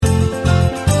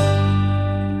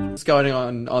What's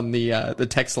going on the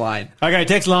text line? Okay,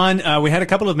 text line. We had a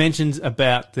couple of mentions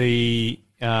about the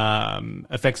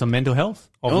effects on mental health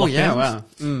of lockdowns. Yeah, wow.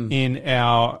 In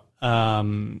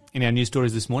our news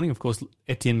stories this morning. Of course,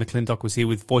 Etienne McClintock was here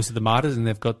with Voice of the Martyrs, and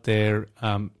they've got their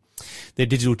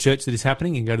digital church that is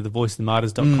happening. You can go to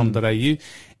thevoiceofthemartyrs.com.au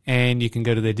and you can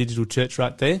go to their digital church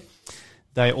right there.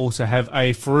 They also have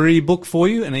a free book for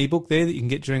you, an ebook there that you can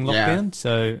get during lockdown. Yeah.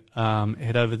 So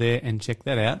head over there and check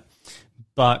that out.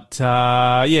 But,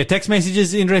 text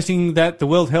messages. Interesting that the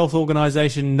World Health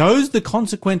Organization knows the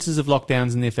consequences of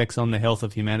lockdowns and the effects on the health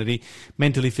of humanity,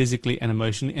 mentally, physically, and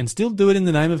emotionally, and still do it in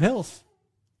the name of health.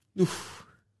 Oof.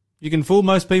 You can fool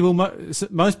most people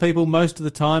most of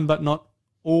the time, but not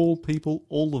all people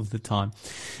all of the time.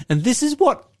 And this is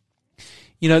what,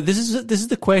 this is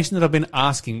the question that I've been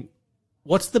asking.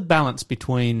 What's the balance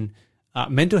between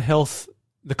mental health,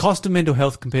 the cost of mental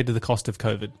health compared to the cost of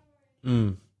COVID?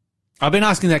 I've been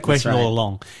asking that question all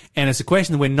along, and it's a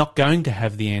question that we're not going to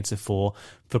have the answer for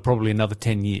probably another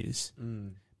 10 years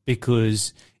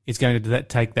because it's going to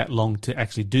take that long to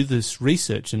actually do this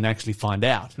research and actually find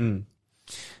out.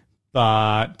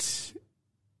 But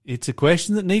it's a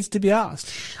question that needs to be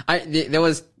asked. There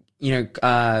was,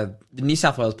 the New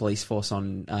South Wales Police Force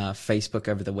on Facebook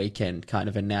over the weekend kind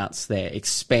of announced their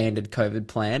expanded COVID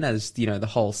plan as, the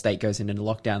whole state goes into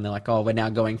lockdown. They're like, oh, we're now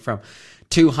going from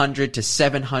 200 to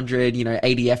 700,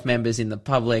 ADF members in the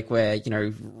public. We're,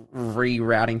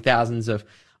 rerouting thousands of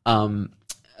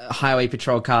highway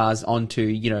patrol cars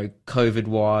onto, COVID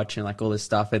watch and like all this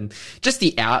stuff. And just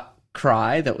the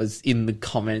outcry that was in the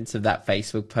comments of that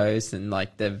Facebook post and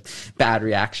like the bad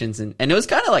reactions. And it was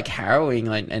kind of like harrowing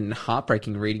and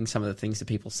heartbreaking reading some of the things that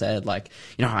people said. Like,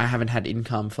 I haven't had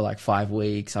income for like 5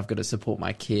 weeks. I've got to support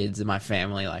my kids and my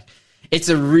family. Like, it's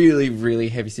a really, really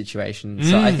heavy situation.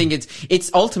 So I think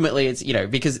it's ultimately,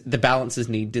 because the balances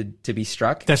need to be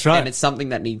struck. That's right. And it's something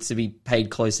that needs to be paid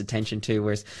close attention to.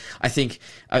 Whereas I think,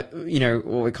 what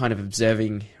we're kind of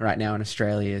observing right now in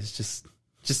Australia is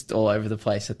just all over the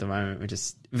place at the moment. We're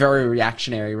just very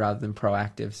reactionary rather than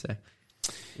proactive. So,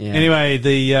 yeah. Anyway,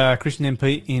 the Christian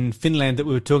MP in Finland that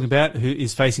we were talking about, who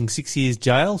is facing 6 years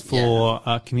jail for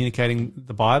communicating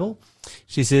the Bible.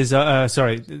 She says,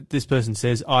 this person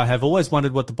says, I have always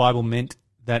wondered what the Bible meant,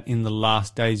 that in the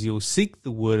last days you'll seek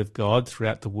the word of God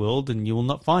throughout the world and you will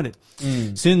not find it.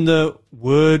 Soon the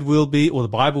word will be, or the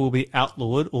Bible will be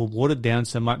outlawed or watered down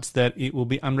so much that it will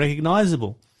be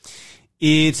unrecognizable.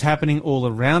 It's happening all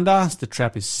around us. The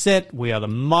trap is set. We are the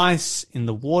mice in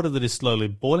the water that is slowly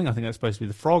boiling. I think that's supposed to be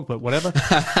the frog, but whatever.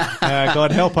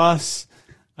 God help us.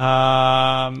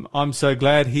 I'm so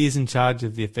glad he is in charge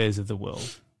of the affairs of the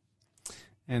world.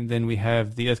 And then we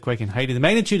have the earthquake in Haiti. The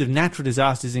magnitude of natural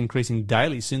disasters is increasing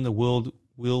daily. Soon the world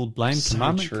will blame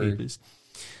commandment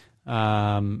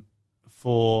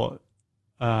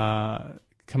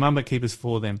keepers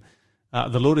for them.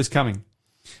 The Lord is coming.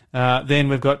 Then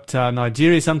we've got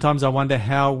Nigeria. Sometimes I wonder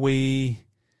how we...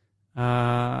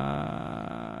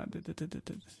 let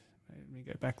me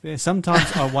go back there.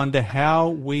 Sometimes I wonder how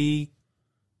we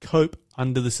cope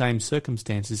under the same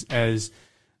circumstances as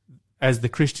the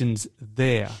Christians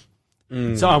there.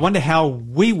 So I wonder how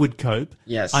we would cope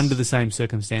under the same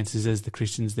circumstances as the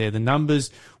Christians there. The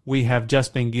numbers we have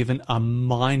just been given are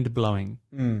mind-blowing.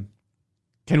 Can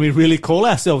we really call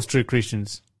ourselves true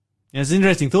Christians? It's an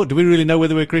interesting thought. Do we really know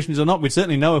whether we're Christians or not? We'd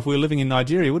certainly know if we were living in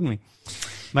Nigeria, wouldn't we?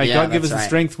 May God give us the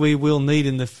strength we will need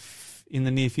in the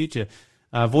near future.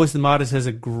 Voice of the Martyrs has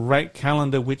a great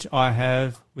calendar which I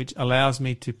have, which allows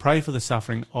me to pray for the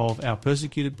suffering of our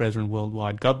persecuted brethren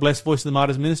worldwide. God bless Voice of the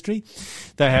Martyrs ministry.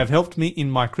 They have helped me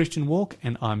in my Christian walk,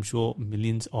 and I'm sure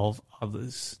millions of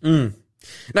others. No,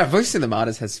 Voice of the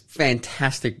Martyrs has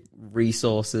fantastic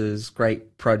resources,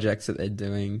 great projects that they're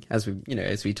doing, as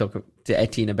we talk to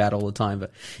Etienne about all the time.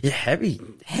 But yeah,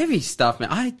 heavy stuff,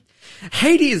 man.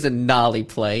 Haiti is a gnarly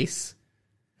place.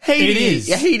 Haiti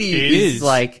is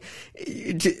like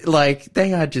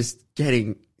they are just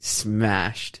getting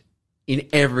smashed in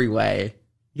every way.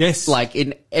 Yes. Like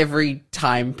in every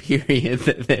time period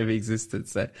that they've existed.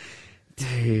 So,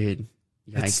 dude,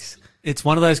 yikes. It's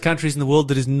one of those countries in the world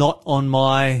that is not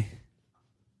high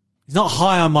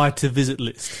on my to visit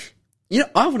list.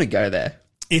 I want to go there.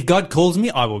 If God calls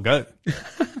me, I will go.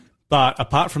 But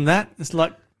apart from that, it's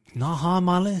like not high on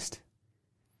my list.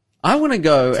 I want to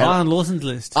go. It's high on Lawson's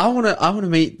list. I want to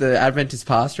meet the Adventist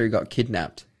pastor who got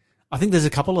kidnapped. I think there's a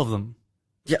couple of them.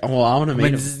 Yeah, well, I want to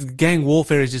meet him. Gang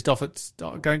warfare is just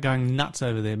going nuts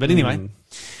over there. But anyway,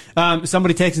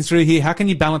 somebody texting through here, how can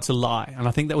you balance a lie? And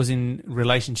I think that was in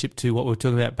relationship to what we were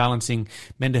talking about, balancing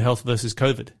mental health versus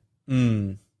COVID.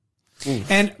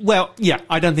 And, well, yeah,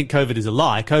 I don't think COVID is a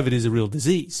lie. COVID is a real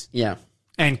disease. Yeah.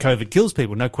 And COVID kills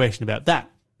people, no question about that.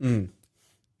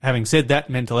 Having said that,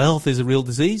 mental health is a real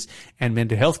disease, and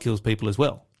mental health kills people as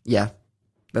well. Yeah.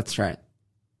 That's right.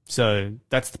 So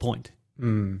that's the point.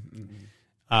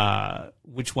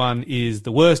 Which one is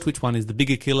the worst? Which one is the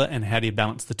bigger killer? And how do you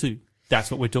balance the two? That's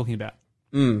what we're talking about.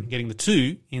 Getting the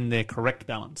two in their correct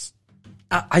balance.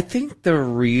 I think the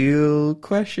real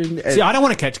question... See, I don't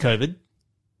want to catch COVID.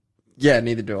 Yeah,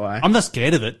 neither do I. I'm not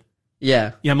scared of it.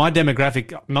 Yeah. Yeah, my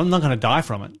demographic, I'm not going to die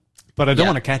from it, but I don't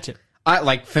want to catch it.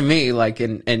 For me,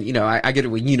 and you know, I go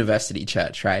to a university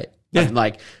church, right? Yeah. And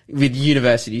like with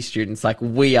university students, like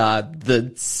we are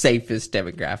the safest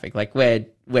demographic. Like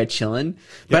we're chilling.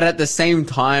 But at the same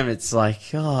time, it's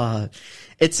like,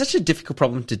 it's such a difficult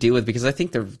problem to deal with, because I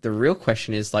think the real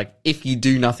question is like, if you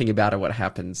do nothing about it, what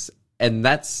happens? And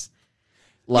that's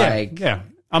like... Yeah.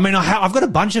 I mean, I've got a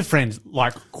bunch of friends,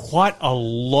 like quite a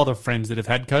lot of friends that have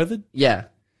had COVID. Yeah.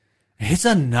 It's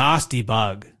a nasty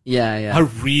bug. Yeah. I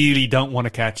really don't want to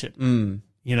catch it.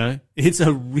 You know, it's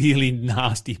a really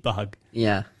nasty bug.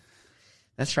 Yeah.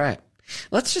 That's right.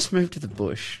 Let's just move to the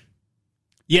bush.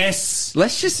 Yes.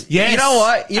 Let's just, yes. You know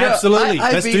what? Absolutely.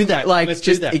 Let's do that. Like, let's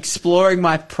just do that. Exploring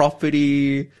my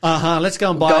property. Let's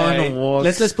go and buy Going on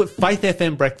walks. Let's put Faith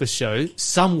FM breakfast show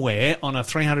somewhere on a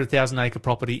 300,000 acre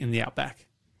property in the outback.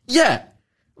 Yeah.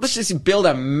 Let's just build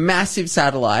a massive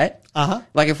satellite.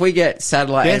 Like if we get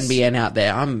satellite NBN out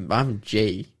there, I'm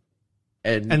G.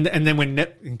 And then when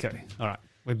okay. All right.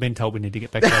 We've been told we need to get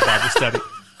back to our Bible study.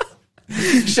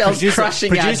 Shell's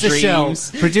crushing our dreams.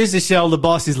 Producer Shell, the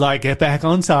boss, is like, get back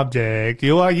on subject.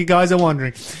 You guys are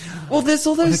wondering. Well, there's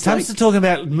all those... When it comes to talking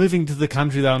about moving to the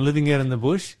country, though, and living out in the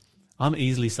bush, I'm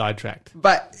easily sidetracked.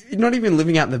 But not even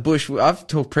living out in the bush. I've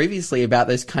talked previously about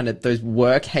those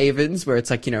work havens where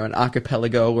it's like, you know, an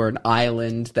archipelago or an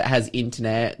island that has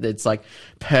internet that's like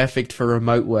perfect for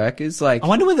remote workers. Like, I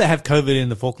wonder whether they have COVID in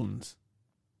the Falklands.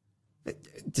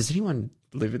 Does anyone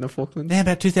live in the Falklands? Yeah,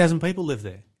 about 2,000 people live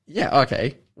there. Yeah,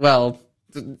 okay. Well,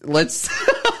 let's...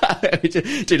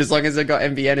 Dude, as long as they've got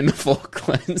NBN in the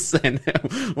Falklands, then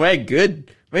we're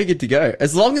good. We're good to go.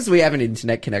 As long as we have an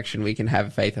internet connection, we can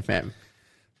have Faith FM.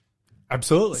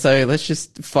 Absolutely. So let's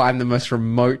just find the most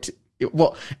remote...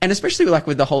 Well, and especially like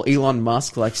with the whole Elon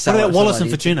Musk, like... What about Wallace and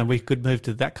Fortuna? We could move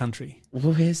to that country.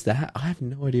 Well, where's that? I have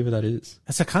no idea what that is.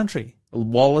 That's a country.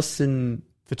 Wallace and...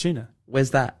 Fortuna.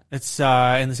 Where's that? It's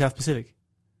in the South Pacific.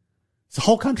 It's a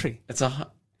whole country. There's a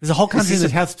whole country in the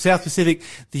South Pacific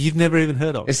that you've never even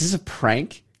heard of. Is this a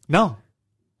prank? No.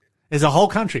 There's a whole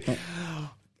country.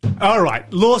 All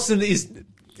right. Lawson is...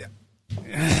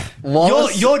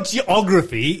 Wallace, your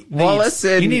geography... Wallace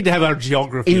you need to have a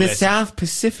geography in the lesson. South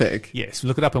Pacific? Yes.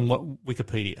 Look it up on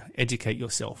Wikipedia. Educate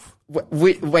yourself.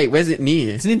 Wait, where's it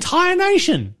near? It's an entire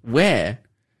nation. Where?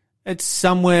 It's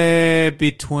somewhere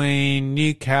between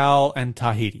New Cal and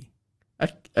Tahiti.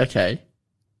 Okay.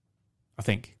 I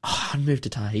think. Oh, I'd move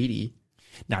to Tahiti.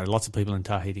 No, lots of people in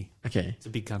Tahiti. Okay. It's a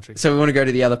big country. So we want to go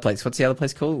to the other place. What's the other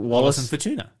place called? Wallace and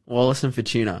Fortuna. Wallace and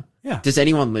Fortuna. Yeah. Does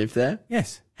anyone live there?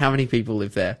 Yes. How many people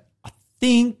live there? I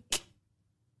think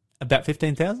about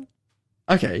 15,000.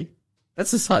 Okay.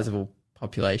 That's a sizable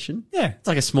population. Yeah. It's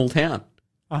like a small town.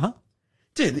 Uh-huh.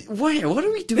 Dude, what are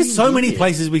we doing? There's so many here?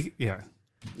 places Yeah.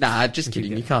 Nah, just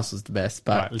kidding. Newcastle's the best,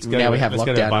 but right, now we have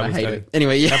lockdown and I hate it.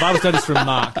 Anyway, yeah. Our Bible study's from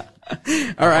Mark.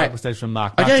 All right. Bible study's from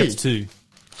Mark. Mark chapter 2.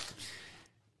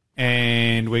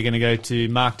 And we're going to go to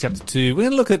Mark chapter 2. We're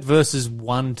going to look at verses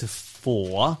 1 to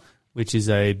 4, which is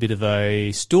a bit of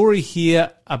a story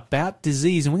here about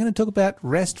disease. And we're going to talk about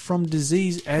rest from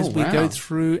disease as we go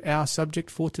through our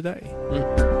subject for today.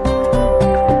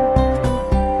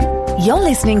 You're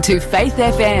listening to Faith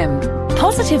FM,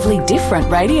 positively different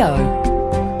radio.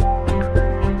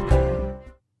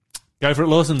 Go for it,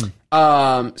 Lawson.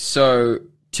 So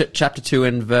chapter 2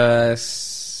 and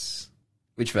verse...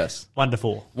 Which verse? 1 to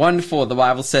 4. 1 to 4, the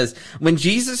Bible says, when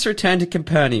Jesus returned to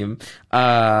Capernaum,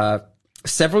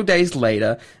 several days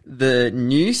later, the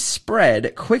news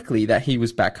spread quickly that he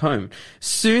was back home.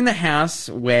 Soon the house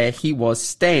where he was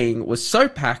staying was so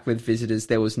packed with visitors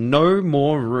there was no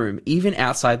more room, even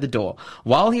outside the door.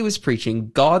 While he was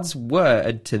preaching God's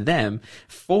word to them,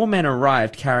 4 men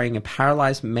arrived carrying a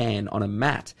paralyzed man on a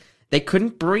mat. They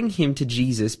couldn't bring him to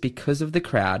Jesus because of the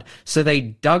crowd, so they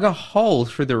dug a hole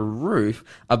through the roof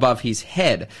above his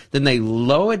head. Then they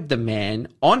lowered the man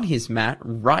on his mat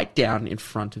right down in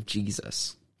front of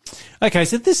Jesus. Okay,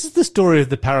 so this is the story of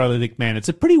the paralytic man. It's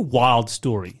a pretty wild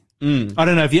story. I don't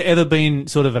know, have you ever been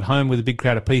sort of at home with a big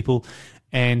crowd of people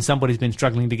and somebody's been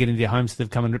struggling to get into their home so they've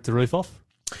come and ripped the roof off?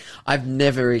 I've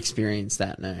never experienced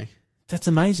that, no. That's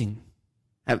amazing.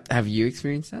 Have you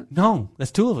experienced that? No,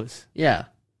 that's two of us. Yeah.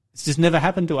 It's just never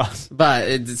happened to us. But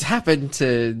it's happened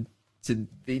to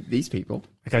these people.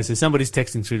 Okay, so somebody's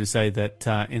texting through to say that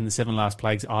in the 7 last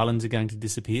plagues, islands are going to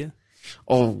disappear.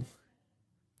 Oh,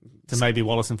 So maybe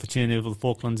Wallace and Fortuna of the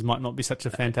Falklands might not be such a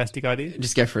fantastic idea.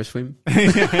 just go for a swim.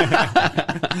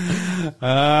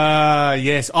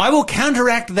 Yes. I will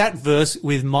counteract that verse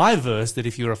with my verse that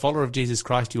if you're a follower of Jesus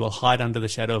Christ, you will hide under the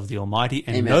shadow of the Almighty,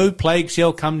 and Amen. no plague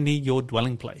shall come near your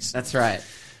dwelling place. That's right.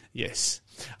 Yes.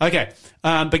 Okay.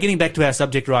 But getting back to our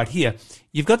subject right here,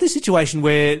 you've got this situation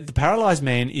where the paralyzed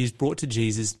man is brought to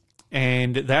Jesus,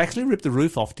 and they actually rip the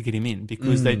roof off to get him in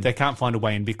because they can't find a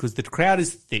way in because the crowd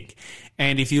is thick.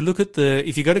 And if you look at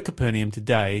if you go to Capernaum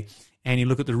today and you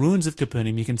look at the ruins of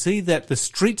Capernaum, you can see that the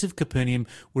streets of Capernaum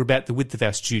were about the width of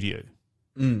our studio.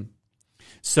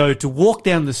 So to walk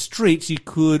down the streets, you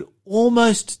could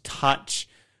almost touch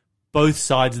both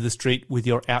sides of the street with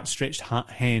your outstretched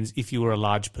hands if you were a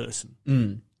large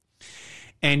person.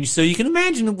 And so you can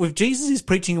imagine if Jesus is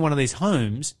preaching in one of these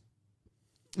homes,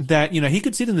 that, he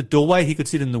could sit in the doorway, he could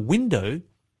sit in the window,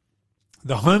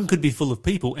 the home could be full of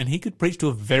people, and he could preach to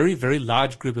a very, very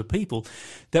large group of people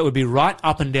that would be right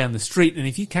up and down the street. And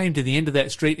if you came to the end of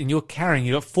that street and you've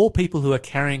got 4 people who are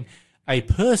carrying a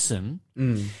person,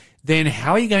 then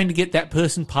how are you going to get that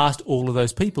person past all of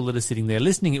those people that are sitting there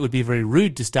listening? It would be very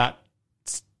rude to start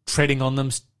treading on them,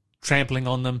 trampling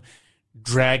on them,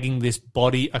 dragging this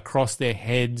body across their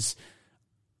heads.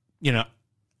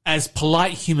 As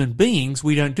polite human beings,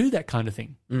 we don't do that kind of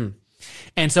thing.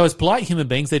 And so as polite human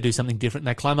beings, they do something different.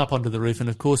 They climb up onto the roof. And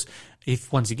of course,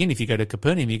 if you go to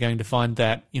Capernaum, you're going to find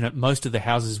that, most of the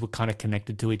houses were kind of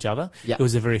connected to each other. Yeah. It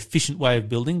was a very efficient way of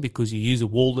building because you use a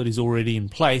wall that is already in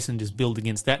place and just build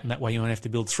against that. And that way you won't have to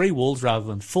build 3 walls rather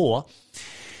than 4.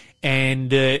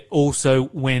 And also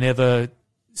whenever,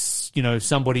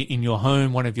 somebody in your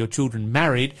home, one of your children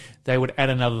married, they would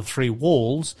add another 3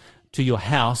 walls to your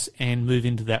house and move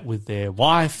into that with their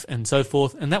wife and so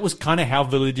forth. And that was kind of how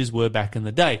villages were back in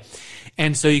the day.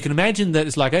 And so you can imagine that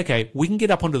it's like, okay, we can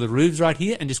get up onto the roofs right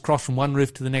here and just cross from one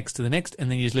roof to the next, and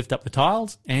then you just lift up the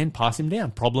tiles and pass him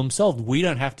down. Problem solved. We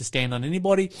don't have to stand on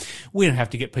anybody. We don't have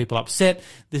to get people upset.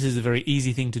 This is a very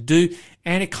easy thing to do.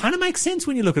 And it kind of makes sense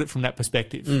when you look at it from that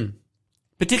perspective.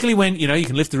 Particularly when, you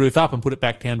can lift the roof up and put it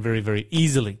back down very, very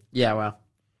easily. Yeah, wow.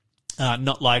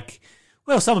 Not like...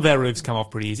 Well, some of our roofs come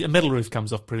off pretty easy. A metal roof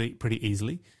comes off pretty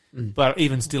easily. But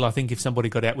even still, I think if somebody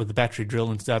got out with the battery drill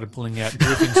and started pulling out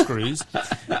roofing screws,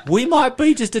 we might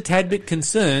be just a tad bit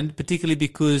concerned, particularly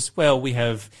because, we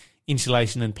have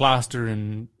insulation and plaster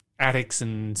and attics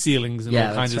and ceilings and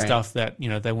all kinds of stuff that, they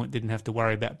didn't have to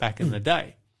worry about back in the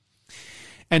day.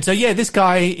 And so, this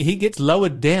guy, he gets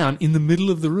lowered down in the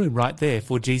middle of the room right there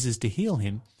for Jesus to heal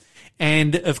him.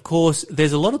 And, of course,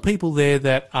 there's a lot of people there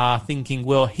that are thinking,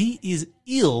 well, he is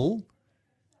ill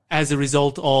as a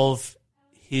result of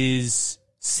his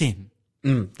sin.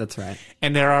 That's right.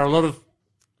 And there are a lot of...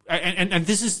 And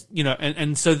this is,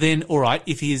 and so then, all right,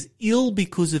 if he is ill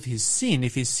because of his sin,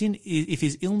 if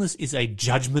his illness is a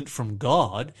judgment from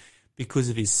God because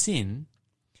of his sin,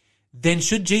 then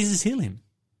should Jesus heal him?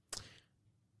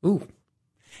 Ooh.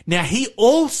 Now, he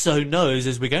also knows,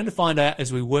 as we're going to find out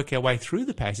as we work our way through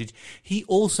the passage, he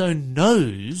also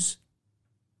knows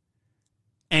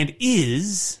and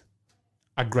is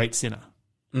a great sinner.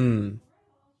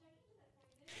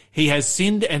 He has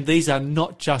sinned, and these are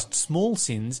not just small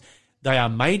sins. They are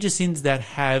major sins that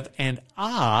have and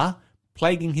are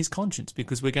plaguing his conscience,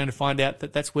 because we're going to find out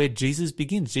that that's where Jesus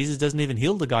begins. Jesus doesn't even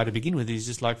heal the guy to begin with. He's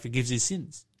just forgives his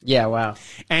sins. Yeah, wow.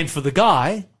 And for the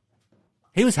guy...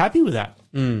 he was happy with that.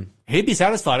 He'd be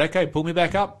satisfied. Okay, pull me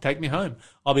back up, take me home.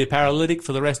 I'll be a paralytic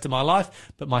for the rest of my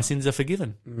life, but my sins are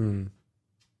forgiven.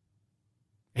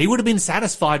 He would have been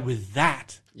satisfied with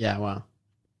that. Yeah, wow.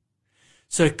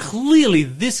 So clearly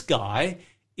this guy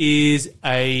he's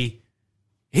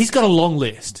got a long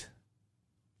list,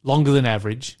 longer than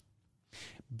average,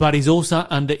 but he's also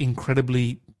under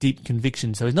incredibly deep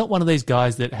conviction. So he's not one of these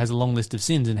guys that has a long list of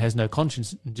sins and has no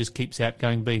conscience and just keeps out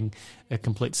going being a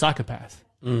complete psychopath.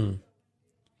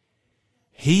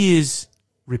 He is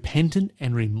repentant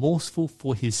and remorseful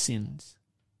for his sins.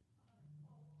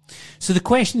 So the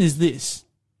question is this.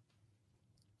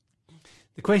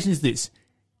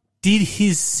 Did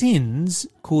his sins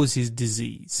cause his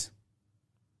disease?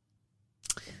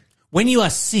 When you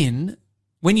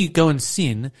go and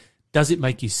sin, does it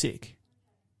make you sick?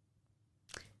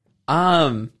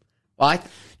 Do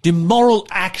moral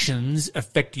actions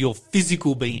affect your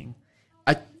physical being?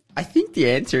 I think the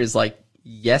answer is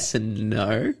yes and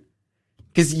no.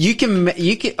 Because you can,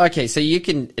 okay, so you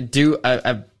can do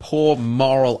a poor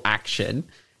moral action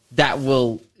that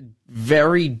will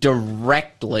very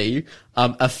directly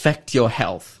affect your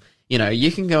health. You know,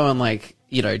 you can go and like,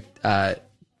 you know,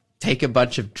 take a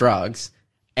bunch of drugs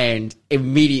and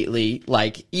immediately,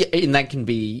 like, and that can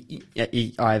be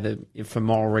either for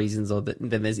moral reasons or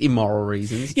then there's immoral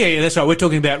reasons. Yeah, that's right. We're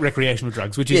talking about recreational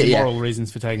drugs, which is immoral reasons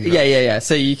for taking drugs. Yeah.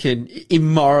 So you can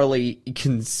immorally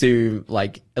consume,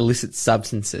 like, illicit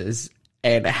substances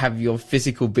and have your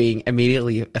physical being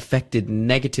immediately affected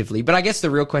negatively. But I guess the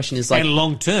real question is, like... And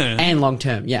long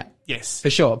term, yeah. Yes. For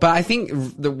sure. But I think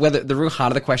the real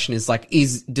heart of the question is, like,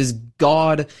 does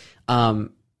God,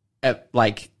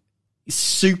 like,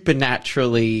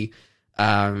 supernaturally,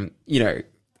 you know,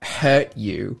 hurt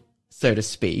you, so to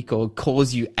speak, or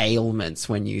cause you ailments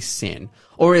when you sin?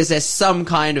 Or is there some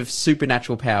kind of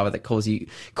supernatural power that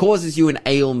causes you an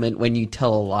ailment when you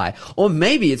tell a lie? Or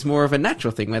maybe it's more of a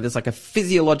natural thing where there's like a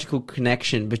physiological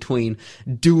connection between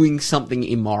doing something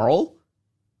immoral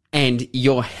and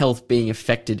your health being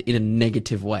affected in a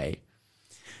negative way.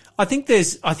 I think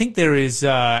there is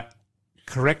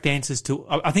correct answers to.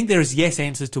 I think there is yes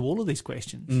answers to all of these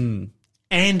questions,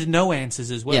 and no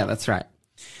answers as well. Yeah, that's right.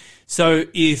 So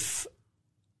if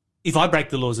I break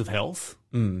the laws of health,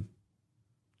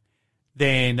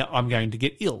 then I'm going to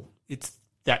get ill. It's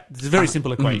a very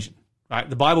simple equation, right?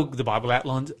 The Bible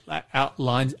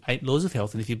outlines 8 laws of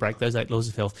health, and if you break those 8 laws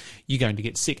of health, you're going to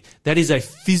get sick. That is a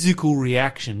physical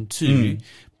reaction to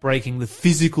breaking the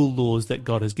physical laws that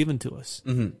God has given to us.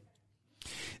 Mm-hmm.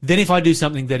 Then if I do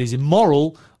something that is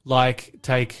immoral, like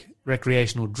take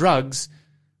recreational drugs...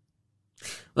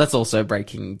 That's also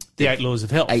breaking... the 8 laws of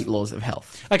health. 8 laws of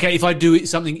health. Okay, if I do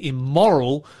something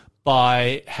immoral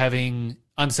by having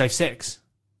unsafe sex...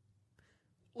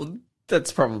 Well,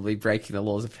 that's probably breaking the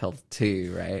laws of health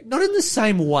too, right? Not in the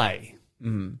same way.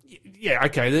 Yeah,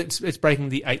 okay, it's breaking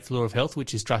the 8th law of health,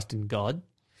 which is trust in God.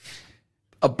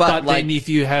 But like, then if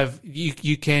you have...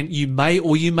 You may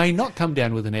or you may not come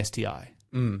down with an STI.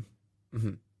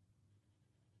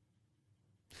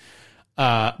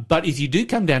 But if you do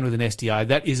come down with an STI,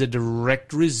 that is a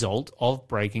direct result of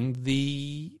breaking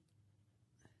the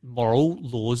moral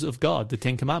laws of God, the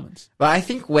 10 Commandments. But I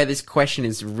think where this question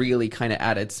is really kind of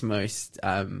at its most,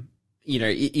 you know,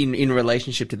 in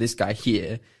relationship to this guy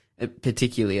here,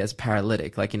 particularly as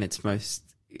paralytic, like in its most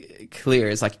clear,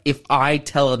 is like, if I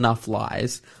tell enough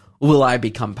lies, will I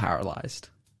become paralyzed?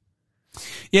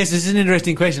 Yes, this is an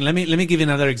interesting question. Let me give you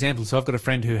another example. So I've got a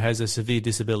friend who has a severe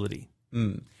disability.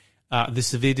 The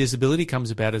severe disability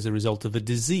comes about as a result of a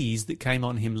disease that came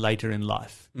on him later in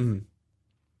life.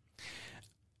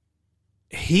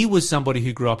 He was somebody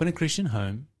who grew up in a Christian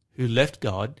home, who left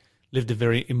God, lived a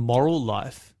very immoral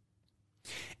life,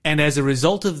 and as a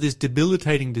result of this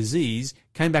debilitating disease,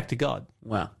 came back to God.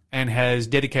 Wow. And has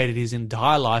dedicated his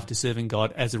entire life to serving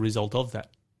God as a result of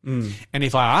that. And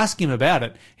if I ask him about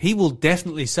it, he will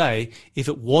definitely say, if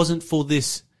it wasn't for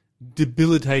this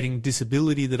debilitating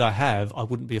disability that I have, I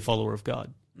wouldn't be a follower of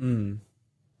God.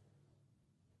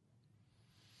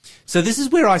 So this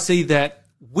is where I see that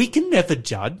we can never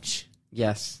judge.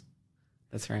 Yes,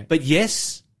 that's right. But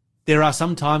yes, there are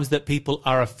some times that people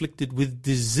are afflicted with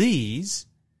disease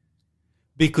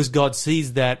because God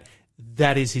sees that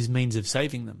is his means of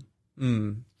saving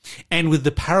them. And with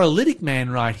the paralytic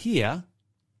man right here,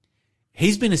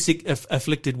 he's been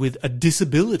afflicted with a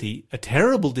disability, a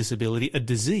terrible disability, a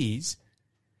disease,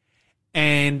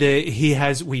 and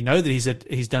we know that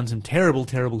he's done some terrible,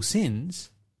 terrible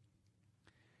sins,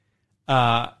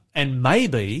 and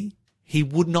maybe he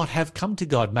would not have come to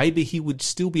God. Maybe he would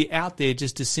still be out there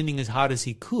just as sinning as hard as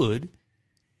he could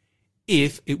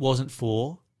if it wasn't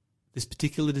for this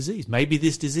particular disease. Maybe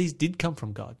this disease did come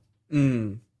from God.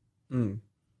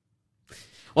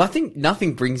 Well, I think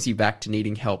nothing brings you back to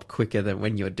needing help quicker than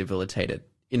when you're debilitated,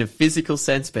 in a physical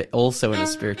sense, but also in a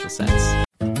spiritual sense.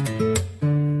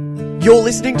 You're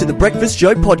listening to the Breakfast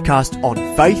Show podcast on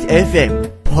Faith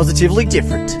FM. Positively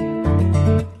different.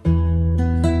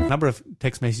 Number of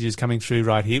text messages coming through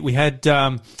right here. We had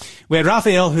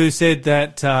Raphael who said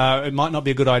that it might not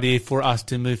be a good idea for us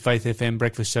to move Faith FM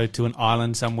Breakfast Show to an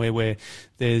island somewhere where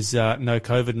there's no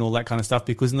COVID and all that kind of stuff,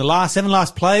 because in the 7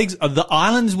 last plagues, the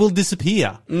islands will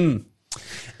disappear. And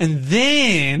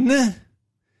then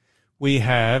we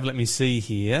have, let me see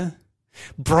here,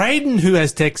 Braden, who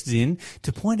has texted in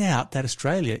to point out that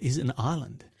Australia is an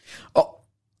island.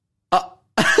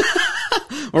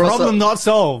 Problem not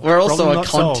solved. We're also a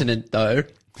continent, though.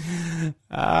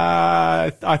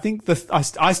 I think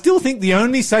I still think the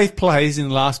only safe place in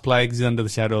the last plague is under the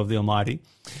shadow of the Almighty.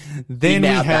 Then we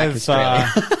have,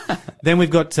 then we've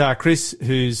got Chris,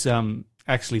 who's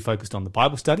actually focused on the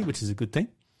Bible study, which is a good thing.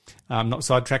 Not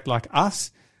sidetracked like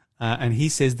us. And he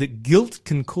says that guilt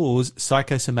can cause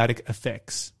psychosomatic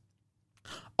effects.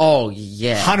 Oh,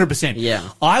 yeah. 100%. Yeah.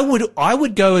 I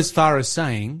would go as far as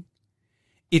saying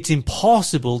it's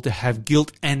impossible to have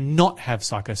guilt and not have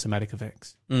psychosomatic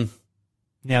effects.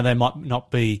 Now, they might not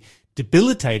be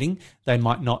debilitating. They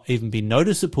might not even be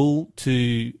noticeable to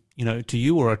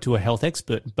you or to a health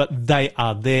expert, but they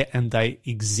are there and they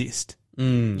exist.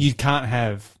 You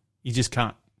just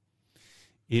can't.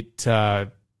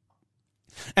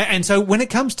 And so when it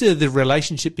comes to the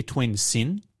relationship between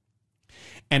sin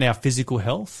and our physical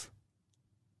health,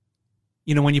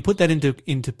 when you put that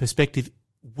into perspective,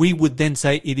 we would then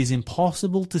say it is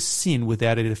impossible to sin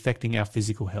without it affecting our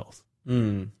physical health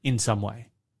in some way.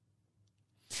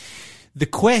 The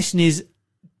question is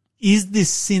this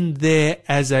sin there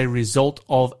as a result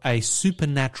of a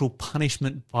supernatural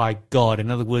punishment by God? In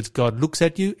other words, God looks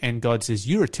at you and God says,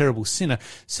 you're a terrible sinner,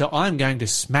 so I'm going to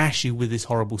smash you with this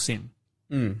horrible sin.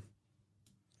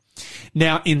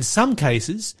 Now, in some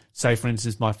cases, say for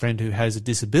instance my friend who has a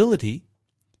disability,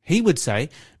 he would say,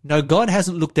 no, God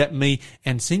hasn't looked at me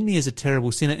and seen me as a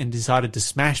terrible sinner and decided to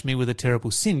smash me with a terrible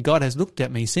sin. God has looked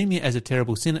at me, seen me as a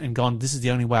terrible sinner and gone, this is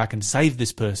the only way I can save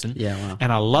this person. Yeah, wow.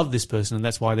 And I love this person and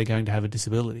that's why they're going to have a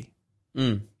disability.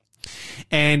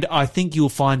 And I think you'll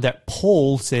find that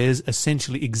Paul says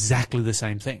essentially exactly the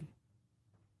same thing.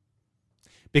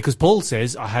 Because Paul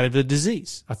says, I had a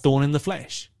disease, a thorn in the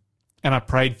flesh, and I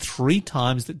prayed 3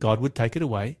 times that God would take it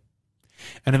away.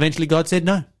 And eventually God said,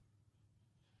 no.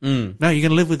 No, you're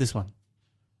going to live with this one.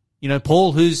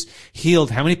 Paul, who's healed,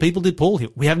 how many people did Paul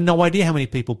heal? We have no idea how many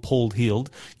people Paul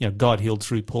healed. God healed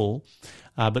through Paul,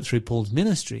 but through Paul's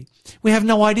ministry. We have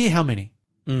no idea how many.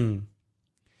 And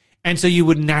so you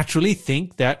would naturally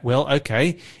think that, well,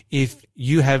 okay, if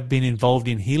you have been involved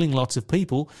in healing lots of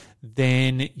people,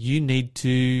 then you need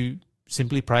to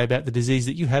simply pray about the disease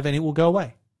that you have and it will go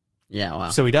away. Yeah, wow.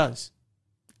 So he does.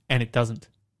 And it doesn't.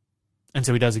 And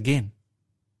so he does again.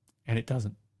 And it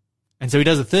doesn't. And so he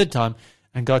does a 3rd time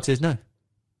and God says, no, I'm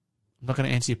not going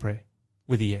to answer your prayer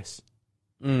with a yes.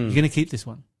 You're going to keep this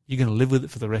one. You're going to live with it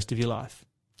for the rest of your life.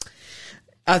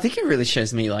 I think it really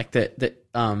shows me like that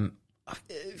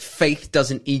faith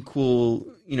doesn't equal,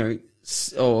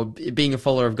 or being a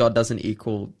follower of God doesn't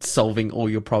equal solving all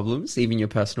your problems, even your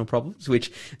personal problems,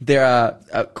 which there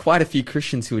are quite a few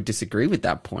Christians who would disagree with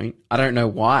that point. I don't know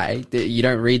why. You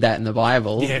don't read that in the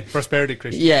Bible. Yeah, prosperity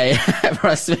Christians. Yeah,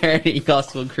 prosperity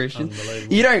gospel Christians.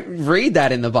 You don't read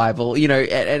that in the Bible,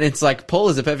 and it's like Paul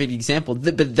is a perfect example.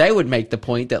 But they would make the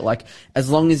point that like, as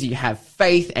long as you have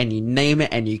faith and you name it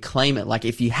and you claim it, like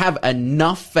if you have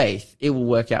enough faith, it will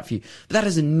work out for you. But that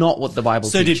is not what the Bible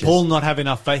teaches. So did Paul not have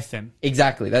enough faith then?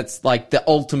 Exactly. That's like the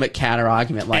ultimate counter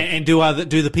argument. Like, and do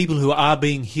the people who are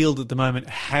being healed at the moment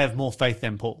have more faith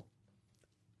than Paul?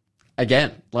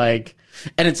 Again, like,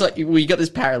 and it's like we got this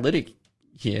paralytic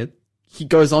here. He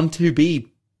goes on to be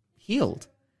healed.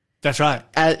 That's right.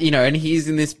 And he's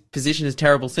in this position as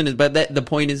terrible sinners. But the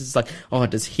point is, it's like, oh,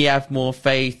 does he have more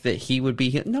faith that he would be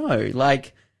healed? No,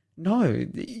 like, no.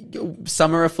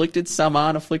 Some are afflicted, some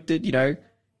aren't afflicted.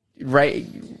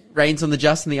 Rains on the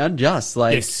just and the unjust.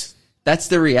 Like, yes. That's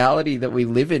the reality that we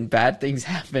live in. Bad things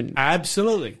happen.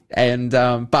 Absolutely. And,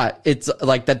 but it's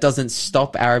like, that doesn't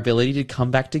stop our ability to come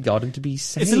back to God and to be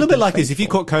saved. It's a little bit like this. If you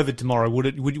caught COVID tomorrow,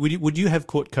 would you have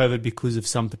caught COVID because of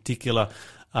some particular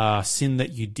sin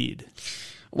that you did?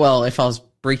 Well, if I was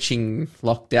breaching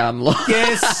lockdown law.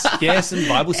 Yes, and the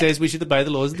Bible says we should obey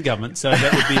the laws of the government, so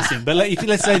that would be a sin. But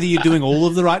let's say that you're doing all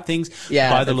of the right things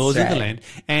by the laws of the land,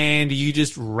 and you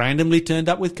just randomly turned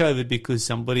up with COVID because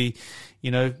somebody,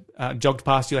 jogged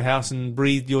past your house and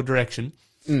breathed your direction.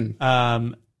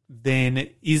 Then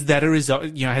is that a result?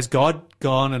 Has God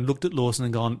gone and looked at Lawson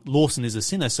and gone, Lawson is a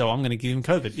sinner, so I'm going to give him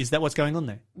COVID? Is that what's going on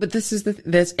there? But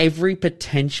there's every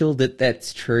potential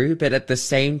that's true, but at the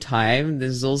same time,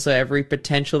 there's also every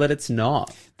potential that it's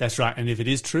not. That's right. And if it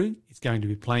is true, it's going to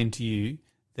be plain to you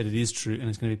that it is true, and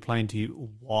it's going to be plain to you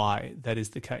why that is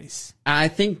the case. I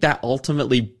think that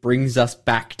ultimately brings us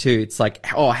back to, it's like,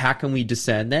 oh, how can we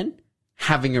discern then?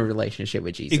 Having a relationship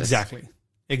with Jesus.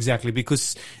 Exactly,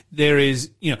 because there is,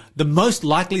 the most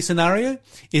likely scenario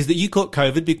is that you caught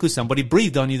COVID because somebody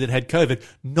breathed on you that had COVID,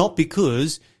 not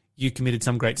because you committed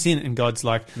some great sin, and God's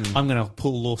like, I'm going to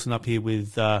pull Lawson up here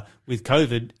with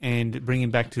COVID and bring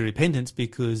him back to repentance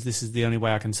because this is the only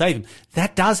way I can save him.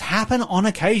 That does happen on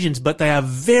occasions, but they are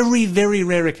very, very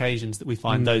rare occasions that we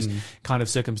find those kind of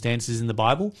circumstances in the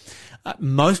Bible.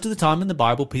 Most of the time in the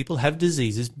Bible, people have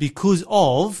diseases because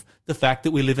of the fact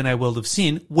that we live in a world of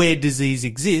sin where disease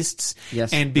exists,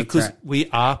 and because we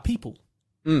are people.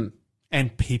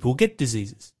 And people get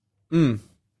diseases.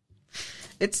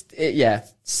 It's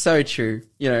so true.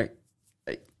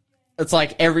 It's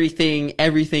like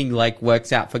everything like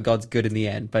works out for God's good in the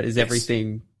end, but is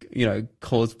everything,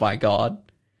 caused by God?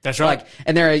 That's right. Like,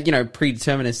 and there are,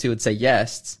 predeterminists who would say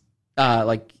yes,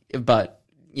 but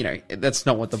that's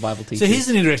not what the Bible teaches. So here's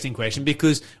an interesting question,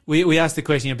 because we ask the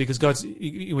question, because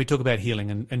we talk about healing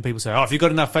and people say, if you've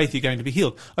got enough faith, you're going to be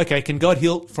healed. Okay, can God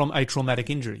heal from a traumatic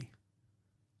injury?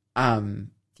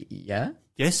 Yeah.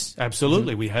 Yes,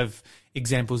 absolutely. We have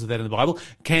examples of that in the Bible.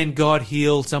 Can God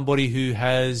heal somebody who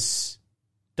has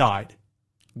died?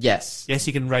 Yes. Yes,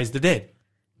 he can raise the dead.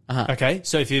 Okay,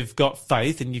 so if you've got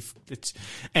faith and you've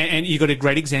got a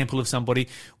great example of somebody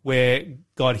where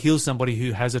God heals somebody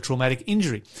who has a traumatic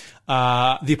injury.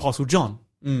 The Apostle John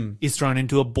is thrown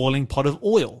into a boiling pot of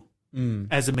oil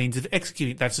as a means of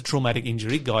executing. That's a traumatic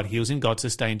injury. God heals him, God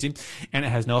sustains him, and it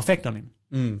has no effect on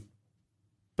him.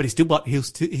 But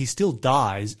he still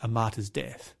dies a martyr's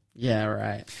death. Yeah,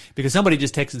 right. Because somebody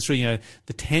just texted through,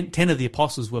 the 10 of the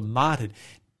apostles were martyred.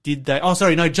 Did they? Oh,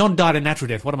 sorry, no, John died a natural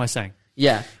death. What am I saying?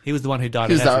 Yeah. He was the one who died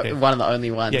a natural death. One of the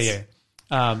only ones.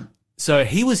 Yeah. So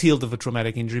he was healed of a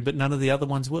traumatic injury, but none of the other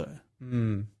ones were.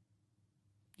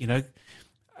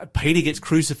 Peter gets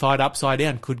crucified upside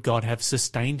down. Could God have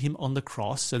sustained him on the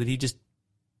cross so that he just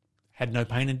had no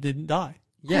pain and didn't die?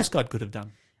 Of course God could have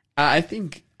done. I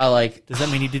think Does that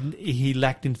mean he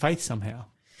lacked in faith somehow?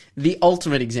 The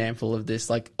ultimate example of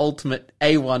this, ultimate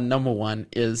A1 number one,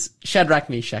 is Shadrach,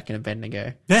 Meshach, and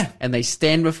Abednego. Yeah. And they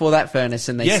stand before that furnace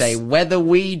and they say, whether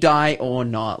we die or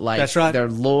not, that's right. Their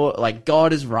law,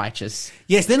 God is righteous.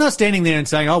 Yes, they're not standing there and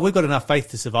saying, we've got enough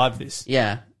faith to survive this.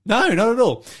 Yeah. No, not at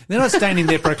all. They're not standing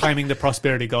there proclaiming the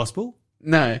prosperity gospel.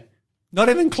 No. Not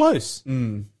even close.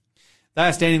 They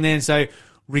are standing there and say,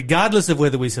 regardless of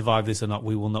whether we survive this or not,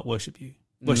 we will not worship you.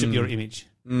 Worship your image.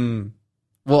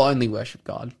 We'll only worship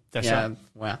God. That's right.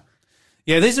 Wow.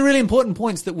 Yeah, these are really important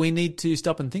points that we need to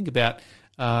stop and think about.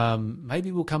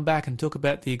 Maybe we'll come back and talk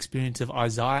about the experience of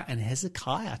Isaiah and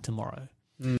Hezekiah tomorrow.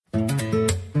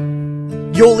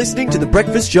 You're listening to the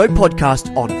Breakfast Show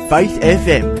podcast on Faith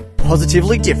FM.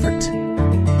 Positively different.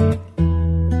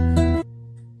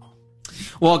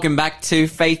 Welcome back to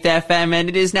Faith FM, and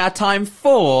it is now time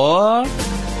for...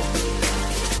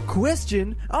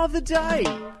 Question of the day.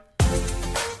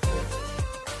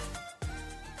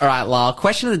 All right, Lyle,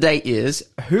 question of the day is,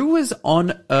 who was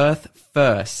on earth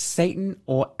first, Satan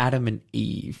or Adam and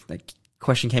Eve? That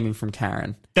question came in from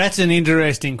Karen. That's an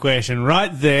interesting question right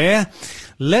there.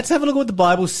 Let's have a look at what the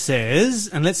Bible says,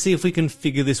 and let's see if we can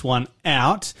figure this one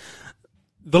out.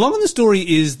 The long and the story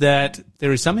is that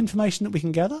there is some information that we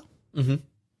can gather, and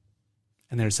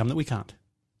there is some that we can't.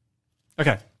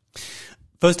 Okay.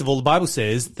 First of all, the Bible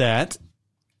says that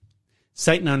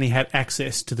Satan only had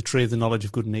access to the tree of the knowledge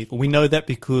of good and evil. We know that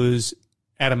because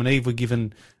Adam and Eve were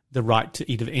given the right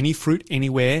to eat of any fruit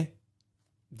anywhere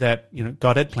that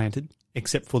God had planted,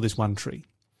 except for this one tree.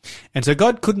 And so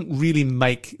God couldn't really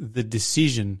make the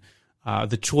decision,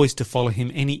 the choice to follow him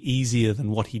any easier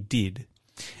than what he did.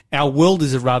 Our world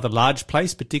is a rather large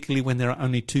place, particularly when there are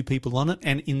only two people on it,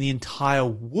 and in the entire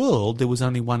world there was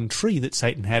only one tree that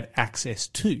Satan had access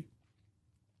to.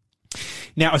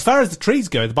 Now, as far as the trees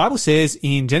go, the Bible says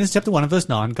in Genesis chapter 1 and verse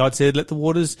 9, God said, let the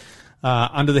waters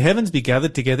under the heavens be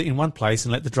gathered together in one place,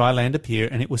 and let the dry land appear.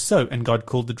 And it was so. And God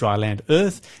called the dry land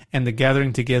earth, and the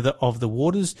gathering together of the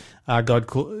waters,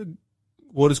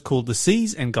 waters called the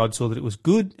seas, and God saw that it was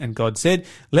good. And God said,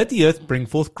 let the earth bring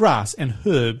forth grass and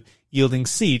herb yielding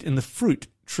seed, and the fruit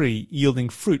tree yielding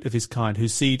fruit of his kind,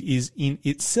 whose seed is in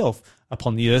itself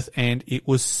upon the earth. And it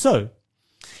was so.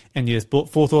 And the earth brought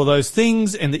forth all those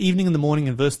things, and the evening and the morning,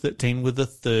 in verse 13, were the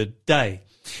third day.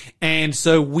 And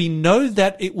so we know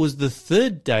that it was the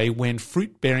third day when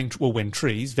when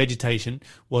trees, vegetation,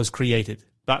 was created.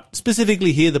 But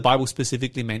specifically here, the Bible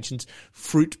specifically mentions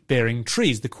fruit-bearing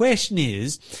trees. The question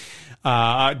is,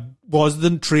 was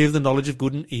the tree of the knowledge of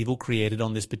good and evil created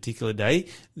on this particular day?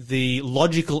 The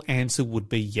logical answer would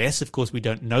be yes. Of course, we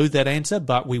don't know that answer,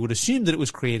 but we would assume that it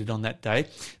was created on that day.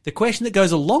 The question that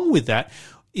goes along with that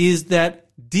is that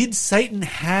did Satan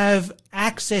have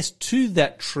access to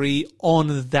that tree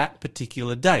on that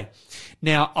particular day?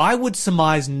 Now, I would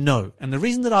surmise no. And the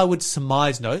reason that I would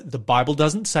surmise no, the Bible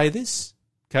doesn't say this,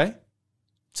 okay?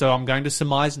 So I'm going to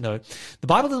surmise no. The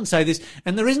Bible doesn't say this,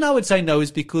 and the reason I would say no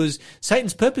is because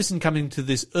Satan's purpose in coming to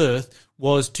this earth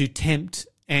was to tempt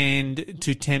and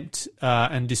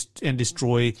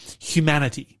destroy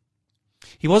humanity.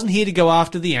 He wasn't here to go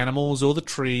after the animals or the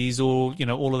trees or,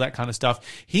 all of that kind of stuff.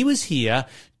 He was here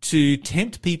to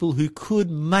tempt people who could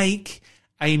make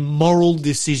a moral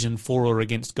decision for or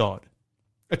against God.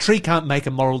 A tree can't make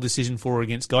a moral decision for or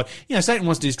against God. Satan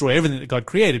wants to destroy everything that God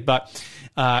created, but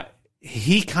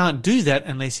he can't do that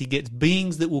unless he gets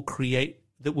beings that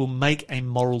will make a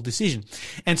moral decision.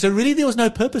 And so really there was no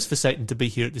purpose for Satan to be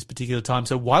here at this particular time.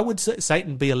 So why would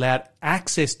Satan be allowed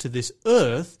access to this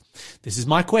earth? This is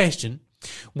my question.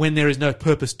 When there is no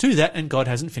purpose to that and God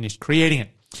hasn't finished creating it.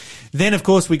 Then, of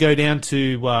course, we go down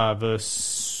to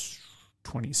verse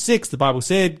 26. The Bible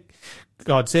said,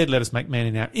 God said, let us make man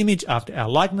in our image, after our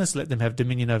likeness. Let them have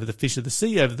dominion over the fish of the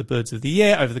sea, over the birds of the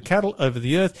air, over the cattle, over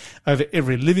the earth, over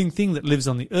every living thing that lives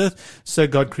on the earth. So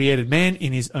God created man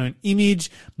in his own image.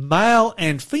 Male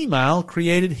and female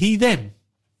created he them.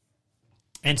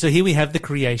 And so here we have the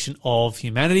creation of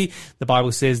humanity. The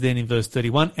Bible says then in verse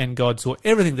 31, and God saw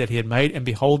everything that he had made, and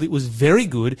behold, it was very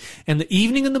good, and the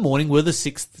evening and the morning were the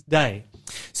sixth day.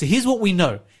 So here's what we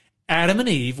know. Adam and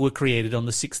Eve were created on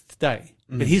the sixth day.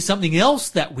 But here's something else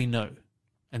that we know,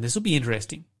 and this will be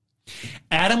interesting.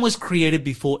 Adam was created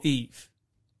before Eve.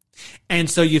 And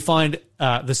so you find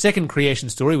the second creation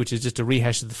story, which is just a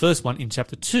rehash of the first one, in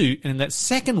chapter 2. And in that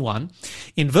second one,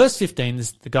 in verse 15,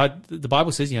 the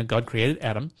Bible says, God created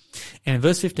Adam. And in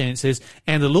verse 15 it says,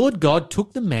 and the Lord God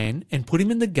took the man and put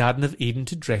him in the Garden of Eden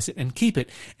to dress it and keep it.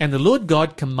 And the Lord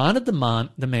God commanded the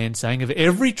man, saying, of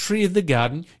every tree of the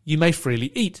garden you may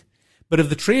freely eat. But of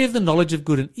the tree of the knowledge of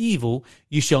good and evil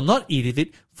you shall not eat of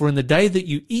it, for in the day that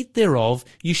you eat thereof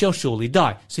you shall surely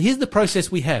die. So here's the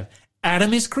process we have.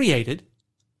 Adam is created,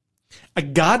 a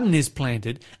garden is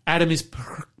planted, Adam is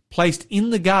placed in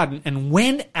the garden, and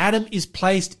when Adam is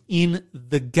placed in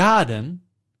the garden,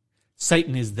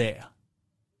 Satan is there.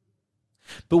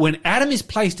 But when Adam is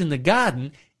placed in the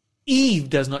garden, Eve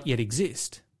does not yet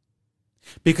exist.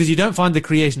 Because you don't find the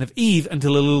creation of Eve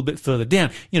until a little bit further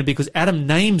down, because Adam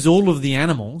names all of the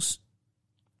animals.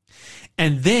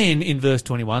 And then in verse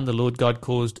 21, the Lord God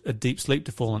caused a deep sleep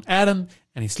to fall on Adam,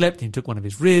 and he slept, and he took one of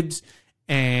his ribs,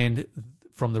 and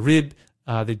from the rib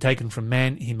they'd taken from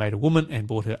man, he made a woman and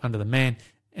brought her under the man,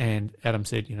 and Adam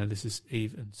said, this is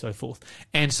Eve, and so forth.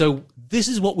 And so this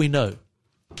is what we know.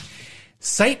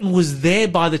 Satan was there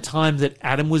by the time that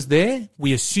Adam was there,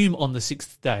 we assume on the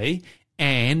sixth day,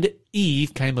 and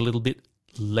Eve came a little bit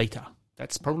later.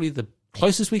 That's probably the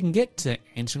closest we can get to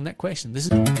answering that question.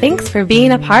 Thanks for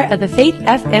being a part of the Faith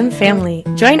FM family.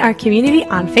 Join our community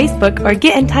on Facebook or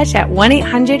get in touch at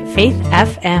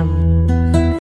 1-800-FAITH-FM.